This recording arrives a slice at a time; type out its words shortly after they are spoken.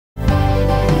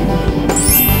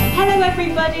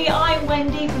everybody, I'm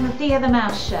Wendy from the Theo the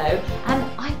Mouse Show, and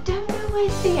I don't know where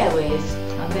Theo is.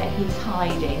 I bet he's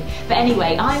hiding. But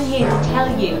anyway, I'm here to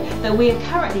tell you that we're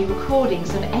currently recording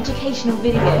some educational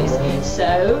videos,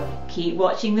 so keep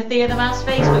watching the Theo the Mouse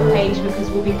Facebook page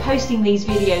because we'll be posting these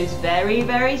videos very,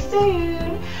 very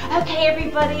soon. Okay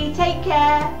everybody, take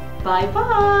care. Bye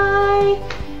bye.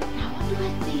 Now I wonder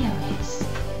where Theo is.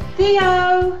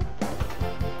 Theo!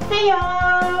 Theo!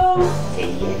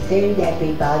 See you soon,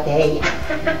 everybody.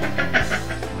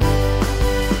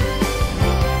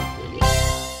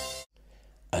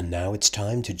 And now it's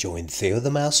time to join Theo the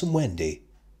Mouse and Wendy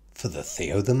for the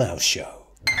Theo the Mouse Show.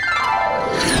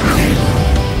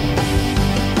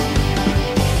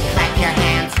 Clap your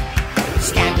hands,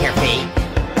 stamp your feet.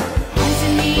 Hands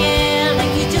in the air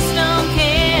like you just don't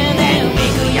care. Then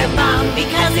wiggle your bum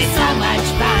because it's so much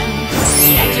fun.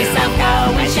 Let yourself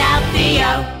go and shout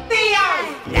Theo. Theo!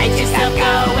 Let yourself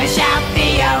go and shout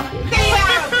Theo. Theo!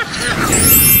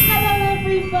 Hello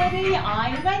everybody,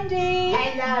 I'm Wendy.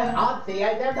 Hello, I'm Theo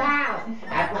the Mouse.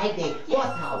 And Wendy, what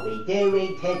are we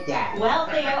doing today? Well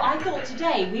Theo, I thought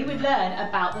today we would learn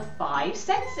about the 5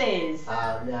 senses.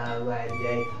 Oh no,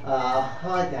 Wendy.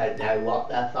 I don't know what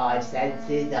the 5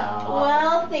 senses are.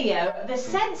 Well Theo, the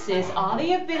senses are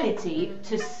the ability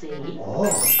to see,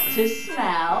 to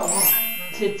smell,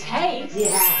 to taste,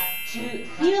 to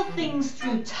feel things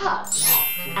through touch,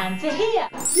 and to hear.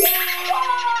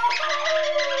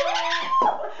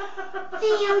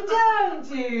 Theo, don't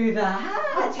do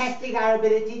that. We're testing our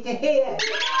ability to hear.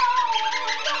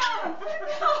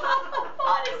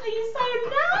 Honestly, you're so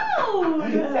loud.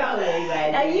 Sorry,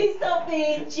 Wendy. Now you stop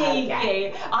being cheeky.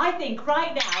 Okay. I think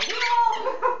right now.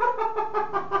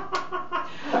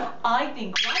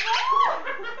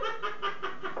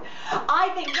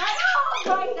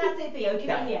 Right, that's it, Theo. Give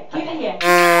it here. Give it here.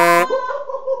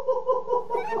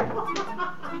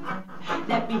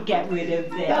 Let me get rid of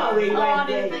this. Sorry,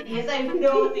 Wendy. Honestly, you're so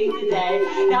naughty today.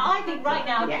 Now, I think right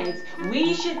now, kids,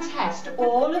 we should test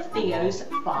all of Theo's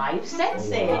 5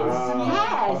 senses.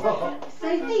 Yes.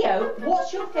 So, Theo,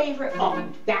 what's your favourite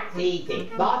food? That's easy.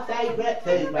 My favourite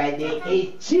food, Wendy,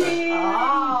 is cheese.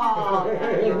 Oh,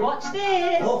 you watch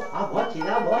this. Oh, I'm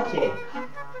watching.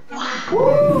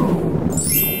 Wow.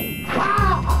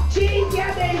 Wow! Cheese,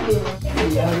 yummy!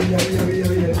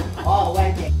 Oh,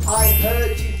 Wendy, I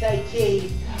heard you say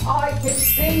cheese. I can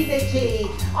see the cheese.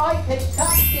 I can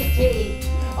touch the cheese.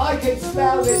 I can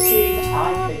smell the cheese.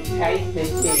 I can taste the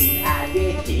cheese. And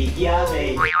it is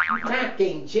yummy.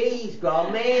 Cracking cheese,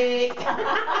 Gromit.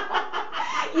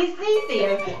 You see,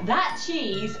 Theo, that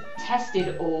cheese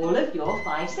tested all of your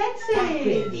 5 senses. That's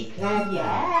really clever.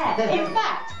 Yeah. In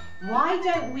fact, why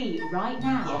don't we, right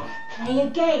now, play a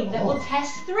game that will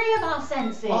test 3 of our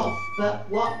senses? Oh, but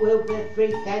what will the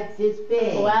 3 senses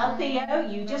be? Well, Theo,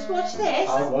 you just watch this.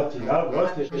 I'm watching.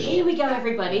 Here we go,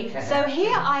 everybody. So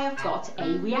here I have got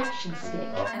a reaction stick.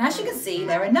 And as you can see,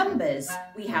 there are numbers.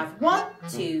 We have 1,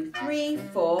 2, 3,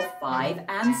 4, 5,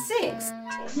 and 6.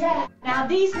 Yeah. Now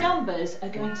these numbers are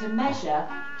going to measure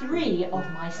 3 of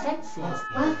my senses.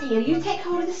 Well, Theo, you take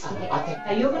hold of the stick.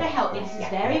 Now you're going to help me. This is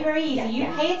very, very easy. You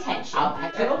pay attention.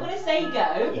 You're going to say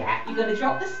go. You're going to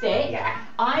drop the stick.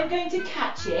 I'm going to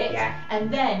catch it.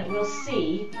 And then we'll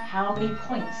see how many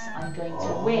points I'm going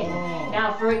to win.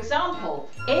 Now, for example,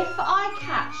 if I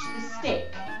catch the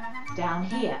stick down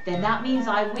here, then that means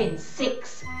I win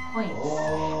 6 points.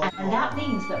 And that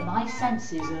means that my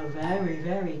senses are very,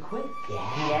 very quick.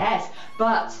 Yes,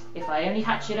 but if I only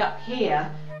hatch it up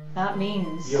here, that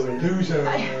means... You're a loser.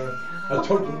 A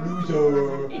total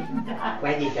loser.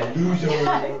 Wendy's a loser.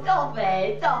 Stop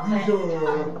it, stop it.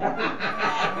 Loser.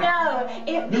 No,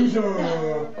 it means...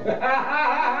 Loser.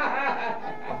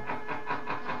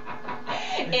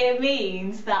 It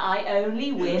means that I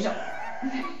only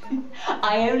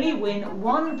win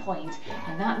 1 point,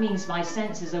 and that means my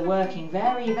senses are working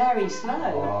very, very slow.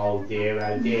 Oh dear.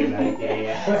 So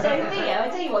Theo, I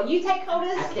tell you what, you take hold of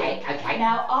the stick. Okay.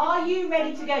 Now, are you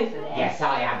ready to go for this? Yes,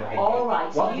 I am, Wendy. All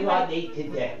right. So What do I need to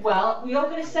do? Well, you're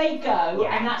going to say go,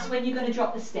 and that's when you're going to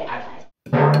drop the stick. Okay.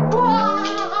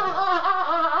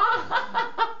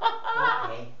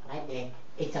 Wendy,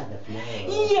 it's on the floor.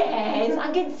 Yes,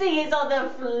 I can see it's on the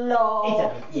floor. It's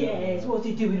on the floor. Yes, what's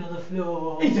it doing on the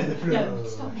floor? It's on the floor. No,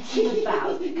 stop messing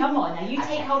about. Come on, now you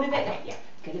take hold of it. Yeah.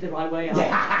 Get it the right way up.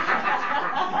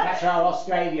 That's our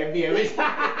Australian viewers.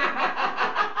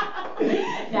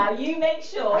 Now you make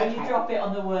sure you drop it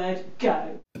on the word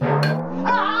go.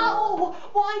 Ow! Oh,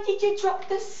 why did you drop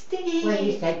the stick? Well,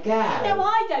 you said go. No,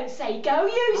 I don't say go,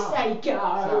 you say go.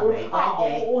 Sorry,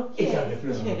 oh, It's yes, on the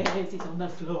floor. Yes, it's on the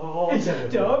floor. It's on the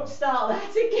floor. Don't start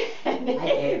that again.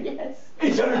 Yes.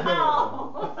 It's on the floor.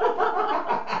 Oh.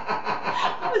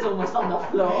 I was almost on the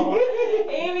floor.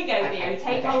 Here we go, Theo.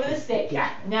 Take hold of the stick. Yeah.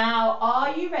 Now,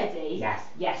 are you ready? Yes.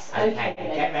 Yes. Okay, Okay.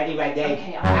 then. get ready, Wendy.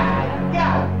 Okay, and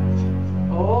go.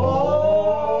 Oh!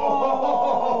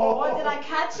 What did I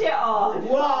catch it on?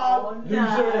 One.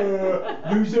 No.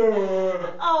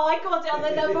 Loser. Oh, I got it on the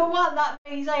number 1. That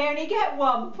means I only get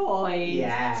 1 point.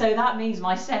 Yeah. So that means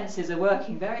my senses are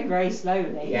working very, very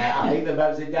slowly. Yeah, I think the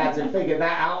mums and dads have figured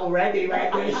that out already,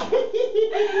 Wendy.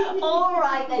 All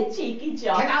right then, cheeky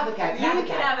John. Can I have a go? You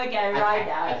can have a go right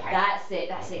now. Okay. That's it.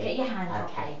 That's it. Get your hand on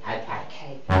Okay, me.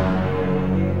 okay.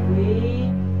 Here we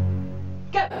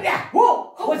go. Yeah.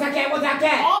 Whoa! What's that get? What's that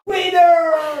get?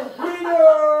 Winner.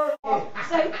 Winner.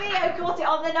 So Theo caught it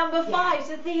on the number 5.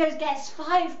 So Theo gets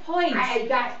 5 points. Hey,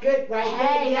 that's good, Wendy.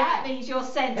 Hey, yeah. that means your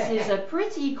senses are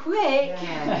pretty quick.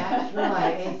 Yeah, that's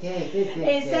right. It is, isn't it?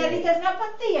 It certainly does. Now,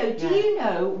 but Theo, do Yeah. you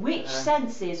know which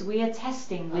senses we are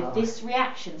testing with Oh. this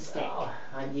reaction stick? Oh,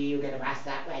 I knew you were going to ask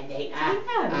that, Wendy. Do you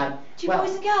know? Do you well,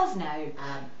 boys and girls know?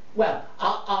 Well,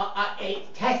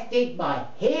 it tested my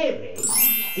hearing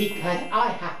because I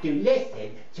have to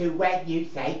listen to when you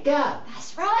say go.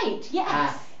 That's right,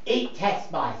 yes. It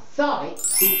tests my sight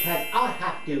because I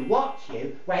have to watch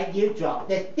you when you drop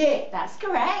the stick. That's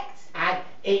correct. And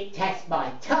it tests my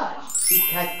touch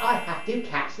because I have to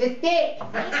catch the stick.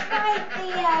 That's right,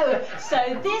 Theo. So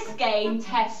this game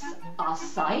tests our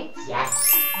sight, Yes.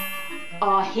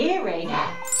 our hearing, Yeah.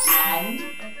 and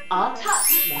our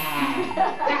touch. Yeah.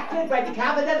 That's good, Wendy.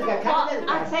 Come another go. Come Well, another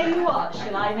go. I'll tell you what,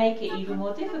 shall I make it even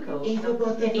more difficult? Even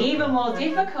more difficult. Even more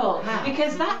difficult. How?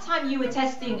 Because that time you were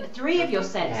testing 3 of your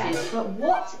senses, Yeah. but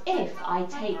what if I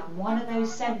take one of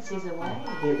those senses away?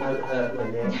 It won't hurt,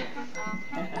 will it?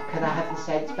 Can I have the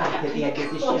sense back at the end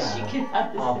of the show? Of course you can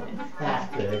have the Oh, sense.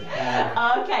 that's good.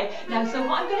 Okay, now so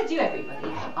what I'm going to do,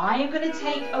 everybody, I am going to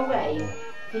take away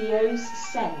Theo's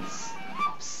sense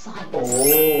of sight. Oh.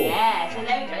 Yeah, so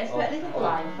there we go. Let's put a little Oh.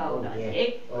 blindfold on Yeah.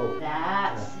 you. Oh.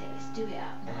 That's it. Let's do it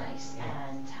up nice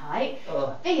and tight.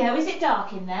 Oh. Theo, is it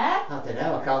dark in there? I don't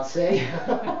know, I can't see.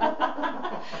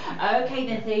 Okay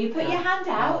then, Theo, you put your hand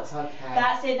out. Okay.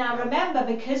 That's it. Now remember,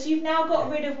 because you've now got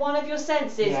rid of one of your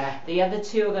senses, Yeah. the other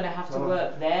 2 are going to have to Oh,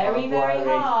 work very, I'm very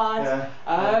worried. hard.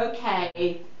 Yeah.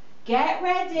 Okay, get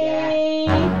ready.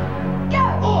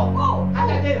 Go! Oh, how'd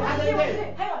I do? What How'd did I you want do? to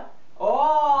do? Hang on.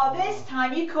 Oh, this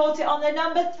time you caught it on the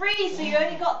number 3, so you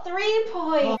only got 3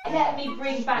 points. Let me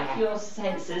bring back your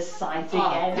sensor's sight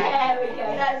again. There we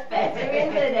go, that's better,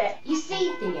 isn't it? You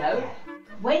see, Theo,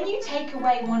 when you take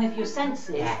away one of your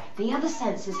senses, Yeah. the other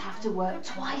senses have to work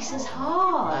twice as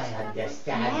hard. I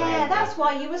understand, Yeah, Wendy. that's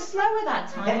why you were slower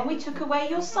that time when we took away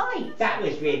your sight. That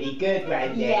was really good,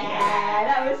 Wendy. Yeah,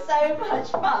 that was so much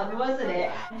fun, wasn't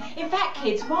it? In fact,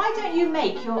 kids, why don't you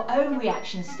make your own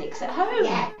reaction sticks at home?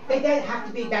 Yeah, they don't have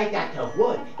to be made out of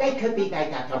wood. They could be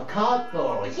made out of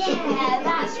cardboard. Yeah,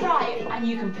 that's right. And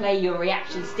you can play your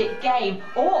reaction stick game,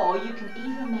 or you can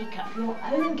even make up your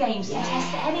own games to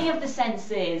test any of the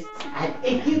senses. And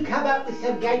if you come up with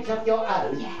some games of your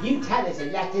own, you tell us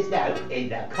and let us know in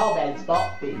the comments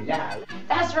box below.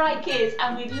 That's right, kids,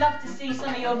 and we'd love to see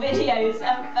some of your videos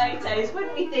and photos,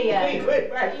 wouldn't we, Theo? We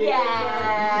would, Wendy.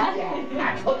 Yeah.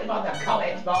 And put them on the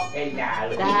comments box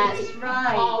below. That's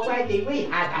right. Oh, Wendy, we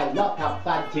had a lot of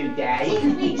fun today.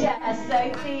 Didn't we just? So,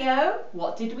 Theo,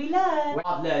 what did we learn? Well,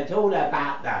 I've learned all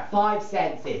about the 5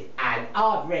 senses and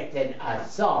I've written a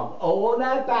song all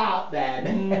about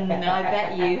them. I bet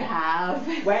you have.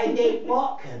 Wendy,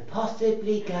 what could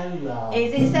possibly go wrong?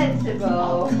 Is it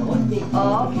sensible? Of course it is.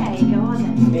 Okay, go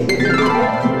on then.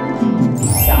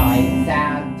 Sight,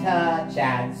 sound, touch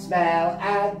and smell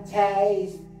and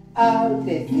taste. Oh,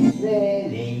 this is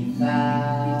really fun.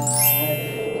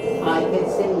 I can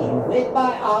see with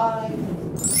my eyes,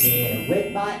 hear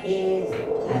with my ears,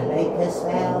 and make a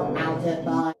smell out of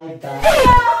my butt.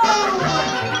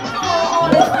 Oh,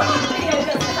 Theo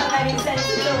doesn't have any sense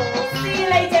at all. See you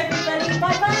later, everybody.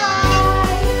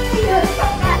 Bye-bye. Theo,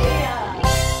 stop that here.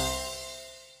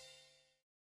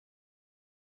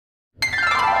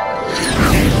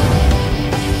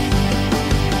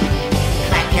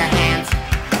 Clap your hands,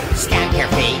 stamp your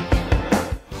feet.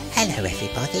 Hello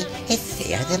everybody, it's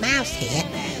Theo the Mouse here.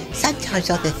 Sometimes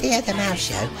on the Theo the Mouse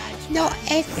show, not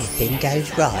everything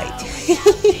goes right.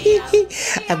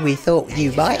 And we thought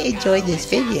you might enjoy this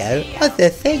video of the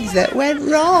things that went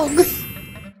wrong.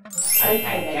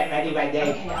 Okay, get ready, Wendy.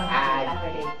 Okay, I'm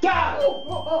ready. Go!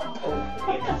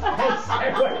 Goodness, that's so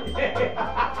Wendy.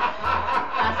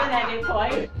 That's an ending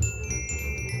point.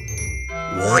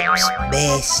 Whoops,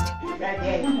 missed.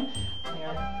 Ready? Hang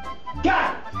on. Go!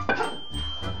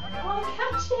 I'll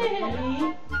catch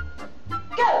it.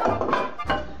 Go!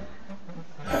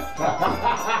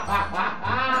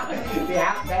 The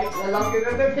outtakes are longer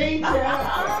than the feature.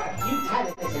 You tell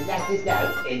us and let us know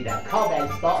in the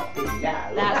comments box below.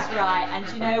 That's right, and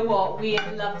you know what? We'd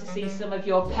love to see some of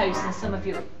your posts and some of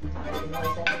your...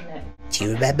 Do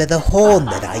you remember the horn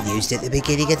that I used at the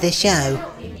beginning of the show?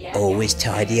 Always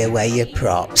tidy away your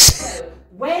props.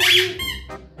 When you...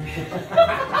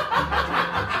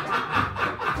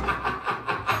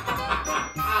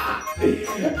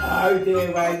 Oh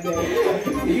dear, Wendy.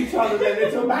 You tried the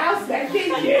little mouse then,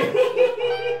 didn't you?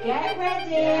 Get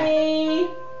ready.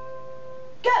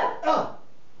 Go! Oh.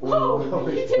 Oh,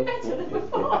 you did better than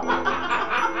before.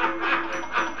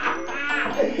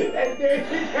 Let's do it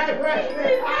again, Wendy. You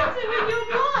did better when you're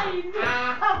blind.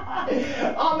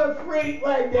 I'm a freak,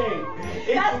 Wendy.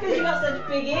 That's because you got such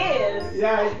big ears.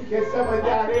 Yeah, it's because someone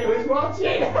down here was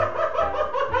watching.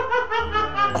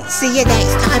 See you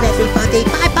next time, everybody.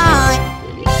 Bye bye.